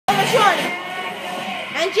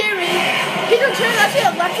and Jerry. He's returned us to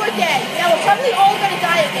the Left 4 Dead. Yeah, we're probably all gonna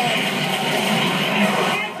die again.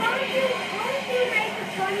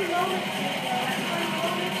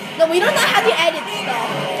 No, we don't know how to edit stuff.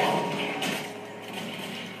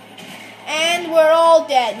 And we're all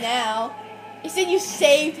dead now. You said you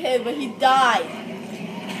saved him, but he died.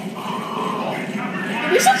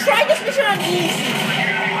 We should try this mission on easy.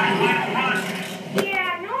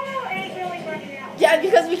 Yeah, normal ain't really working out. Yeah,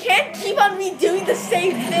 because we can't keep on redoing the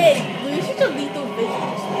same thing. We should delete those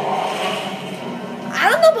videos. I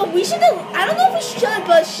don't know, but we should. I don't know if we should,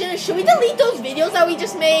 but should we delete those videos that we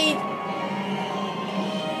just made? I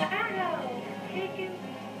don't know. Did you?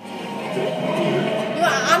 You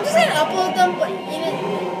know, I'm just gonna upload them, but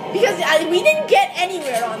because we didn't get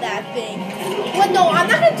anywhere on that thing. But no, I'm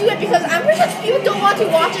not gonna do it because I'm pretty sure people don't want to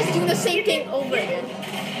watch us do the same thing over again.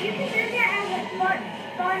 You can do that as a fun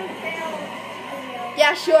fail video.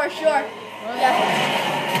 Yeah, sure. Yeah.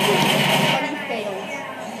 Funny fails.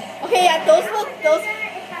 Okay, yeah, those. If I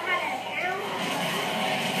had an account.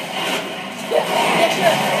 Yeah,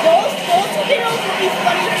 sure. Those two videos will be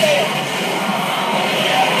funny fails.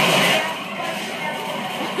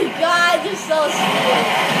 God, you're so stupid.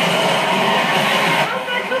 Oh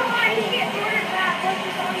my God, he gets ordered back. What's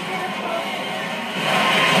his only dinner close?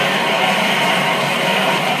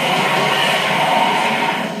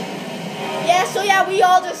 Yeah, so yeah, we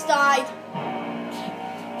all just died.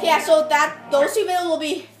 Yeah, so those two videos will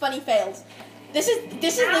be funny fails. This is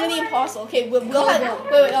literally impossible. Okay, we'll have,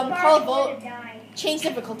 wait, call a vote. Change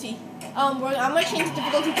difficulty. I'm gonna change the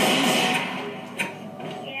difficulty to easy.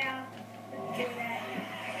 Yeah, let's do that.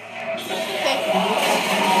 Okay.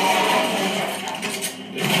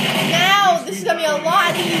 Now this is gonna be a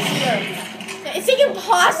lot easier. It's like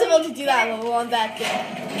impossible to do that on that thing.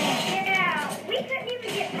 Yeah, we couldn't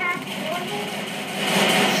even get past normal.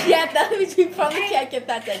 Yeah, that means we probably can't get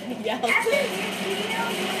that to anybody else. After this video,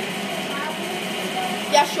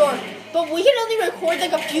 Yeah, sure. But we can only record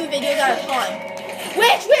like a few videos at a time.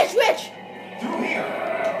 Witch!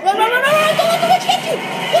 Run! Don't let the witch hit you!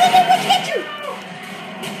 Don't let the witch hit you!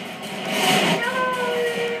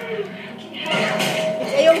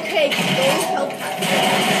 It's A-okay, don't help her.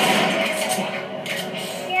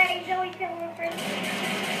 yeah, he's always killing first.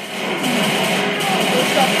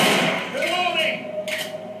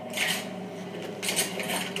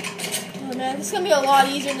 Oh man, this is gonna be a lot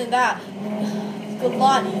easier than that. It's a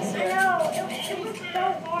lot easier. I know, it was so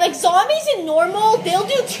hard. Like zombies in normal, they'll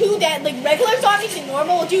do 2 damage. Like regular zombies in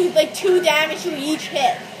normal will do like 2 damage to each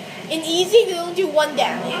hit. In easy, they'll do 1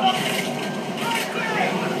 damage.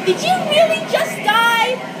 Did you really just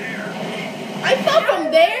die? I fell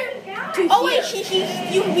from there to oh wait,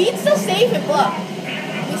 we still save him. Look,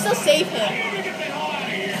 we still save him.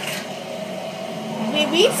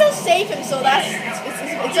 We still save him, so that's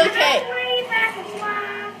it's okay.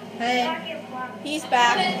 Hey, he's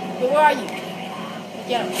back. But where are you?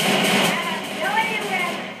 Get him.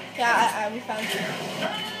 Yeah, we found you.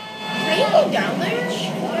 Can you go down there?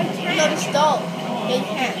 No, just don't. Yeah, you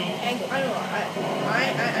can. I don't know. I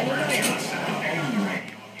don't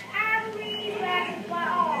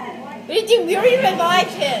know. We already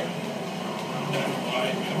revived him.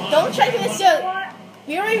 Don't try to miss it.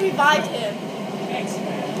 We already revived him.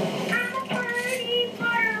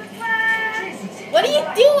 What are you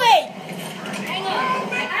doing? Hang on.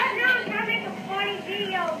 I'm gonna make a funny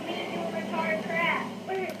video of me doing retarded crap.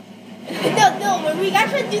 No, we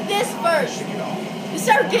gotta do this first. This is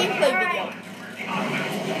our gameplay video.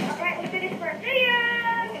 Alright, let's do this first video.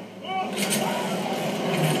 I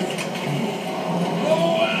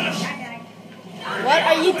died. What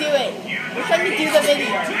are you doing? We're trying to do the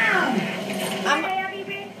video. I'm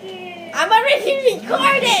already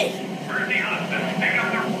recording.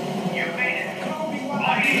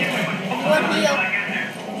 Everyone heal.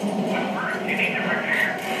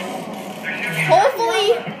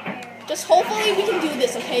 Hopefully we can do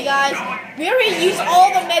this, okay guys? We already used all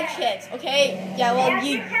the med kits, okay? Yeah, well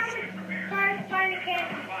you...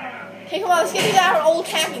 Okay, come on, let's get to our old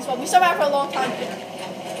camping spot. We survived for a long time here.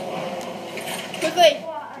 Quickly.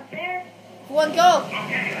 Everyone go.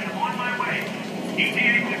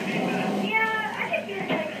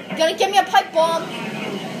 Gonna get me a pipe bomb.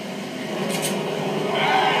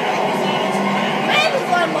 Man, this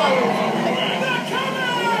one model.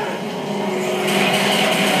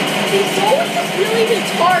 These zombies is really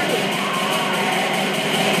retarded.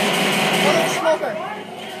 Oh, look, smoker.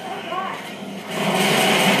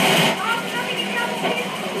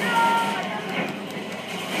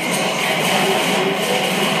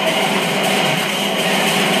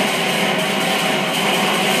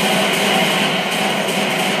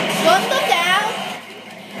 Gun them down.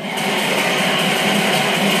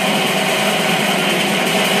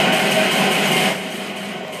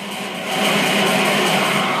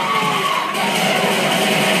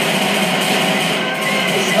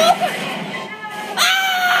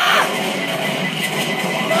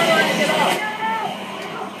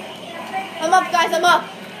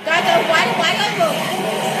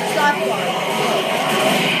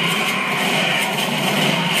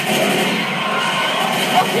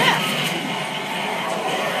 Oh yeah.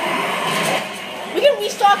 We can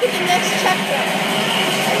restock at the next checkpoint.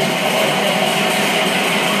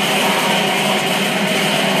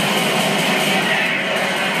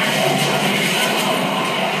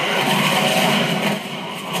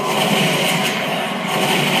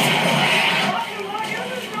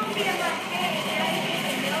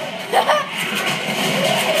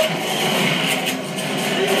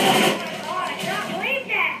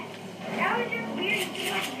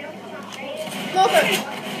 Smoker.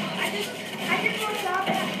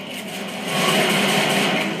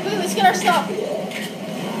 Wait, let's get our stuff.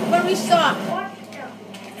 Where we stop?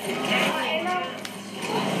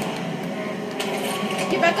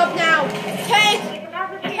 Get back up now. Tank!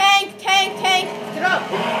 Tank! Tank! Tank! Get up.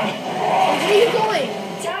 Where are you going?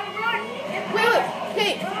 Wait.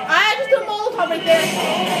 Hey, I just threw a Molotov right there.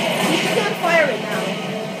 He's just on fire right now.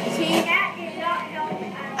 Is he?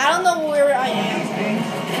 I don't know where I am.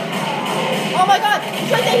 Oh my god!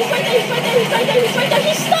 He's right there! He's right there! He's right there! He's right there! He's right there!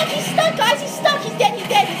 He's stuck! He's stuck, guys! He's stuck! He's dead! He's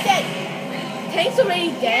dead! He's dead! Tank's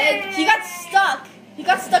already dead. He got stuck. He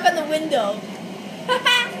got stuck on the window.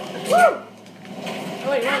 Woo! Oh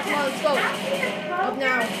wait, come on, let's go. Up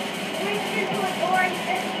now.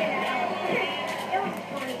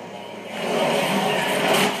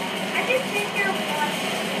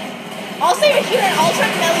 I'll stay right here and I'll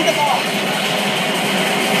try to melee them all.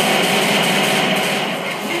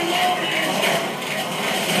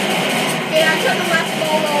 Okay, I tried the last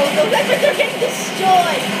ball roll. The records are getting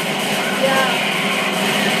destroyed. Yeah.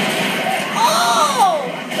 Oh!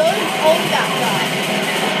 Don't own that guy.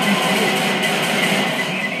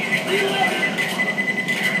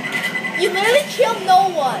 You literally killed no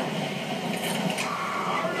one.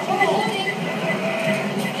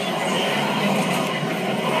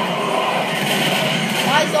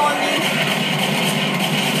 Eyes on me.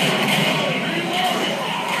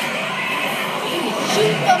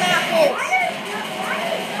 Shoot them apples.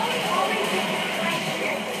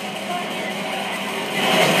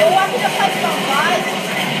 Go after the pipe bomb, guys.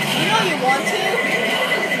 You know you want to.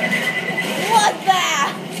 What the?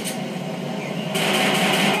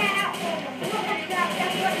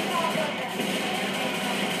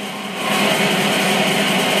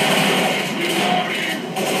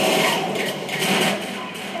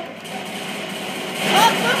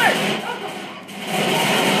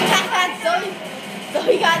 So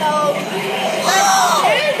we got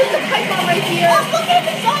there's a pipe bomb right here. Oh, look at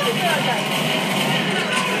the zombies there, guys.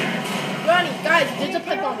 Ronnie, guys, there's a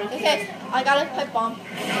pipe bomb right there. Okay, I got a pipe bomb.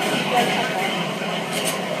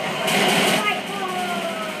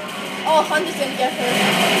 Oh, Hunter's gonna get hurt.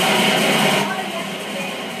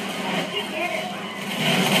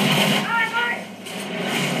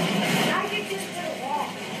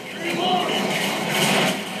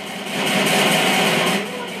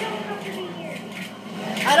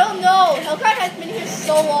 I don't know. Hellcat has been here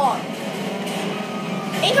so long.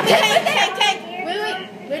 Incoming tank. Wait.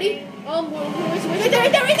 Ready?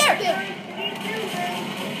 Right there.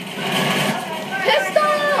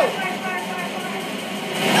 Pistol!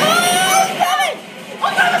 Oh, he's coming!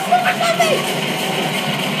 Oh god, the smoker's coming!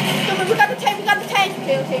 Come on, we got the tank.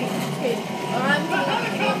 Okay. I'm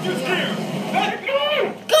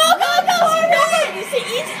Go! Hurry! You see,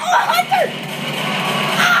 easy. Oh, Hunter!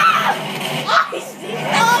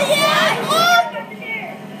 Oh yeah! Oh!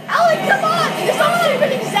 Alan, come on! It's only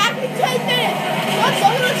been exactly 10 minutes!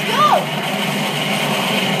 Let's go!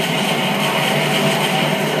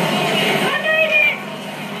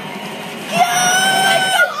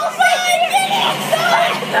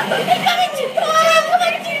 They're coming to Come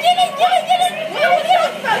on, you get it! Wait, what are you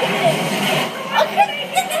talking about? Okay,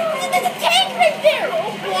 there's a tank right there!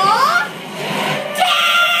 What?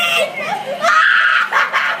 Tank!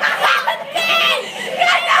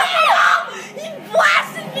 He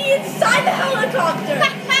blasted me inside the helicopter!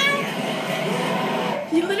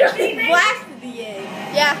 He literally blasted the egg.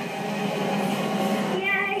 Yeah.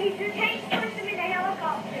 Yeah, the tank pushed him in the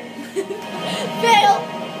helicopter. Fail!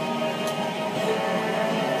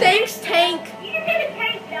 Thanks, tank. You just made a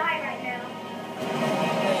tank die right now.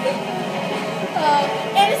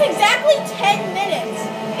 And it's exactly 10 minutes.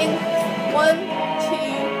 In 1, 2,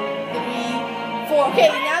 3, 4. Okay,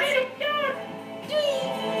 now it's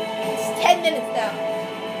 10 minutes now.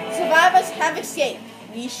 Survivors have escaped.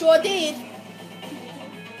 We sure did.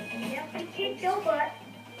 Yep, we kicked your butt.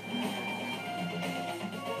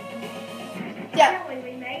 Yeah. We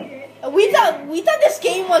made it. We thought this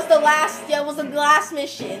game was the last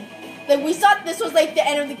mission. Like we thought this was like the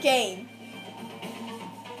end of the game.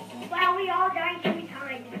 Well, we all died 3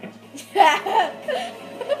 times.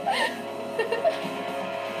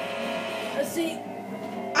 Let's see.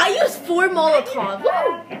 I used 4 Molotovs.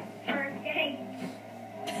 Woo! First game.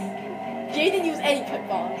 Jay didn't use any quick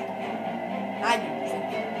bombs. I didn't use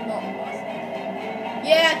any Molotovs.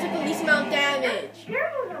 Yeah, I took the least amount of damage.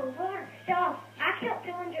 There was a lot of stuff. I killed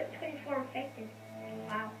 224 infected.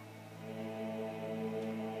 Wow.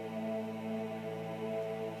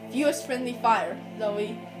 Fewest friendly fire,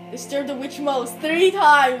 Zoe. Disturbed the witch most 3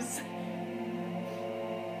 times.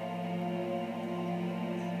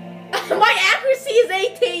 My accuracy is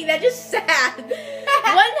 18. That's just sad.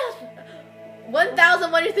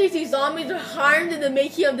 1,132 zombies were harmed in the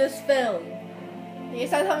making of this film. Guess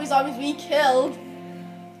that's how many zombies we killed.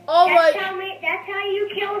 Oh my! That's how you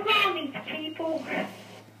kill zombies, people.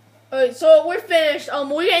 Alright, so we're finished. We're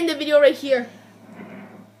gonna end the video right here.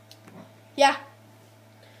 Yeah.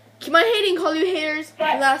 Keep on hating, Call of Duty haters.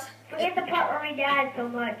 But Last. forget the part where we died so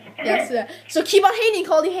much. Yes. So keep on hating,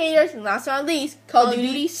 Call of Duty haters. And last but not least, Call of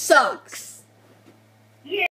Duty sucks.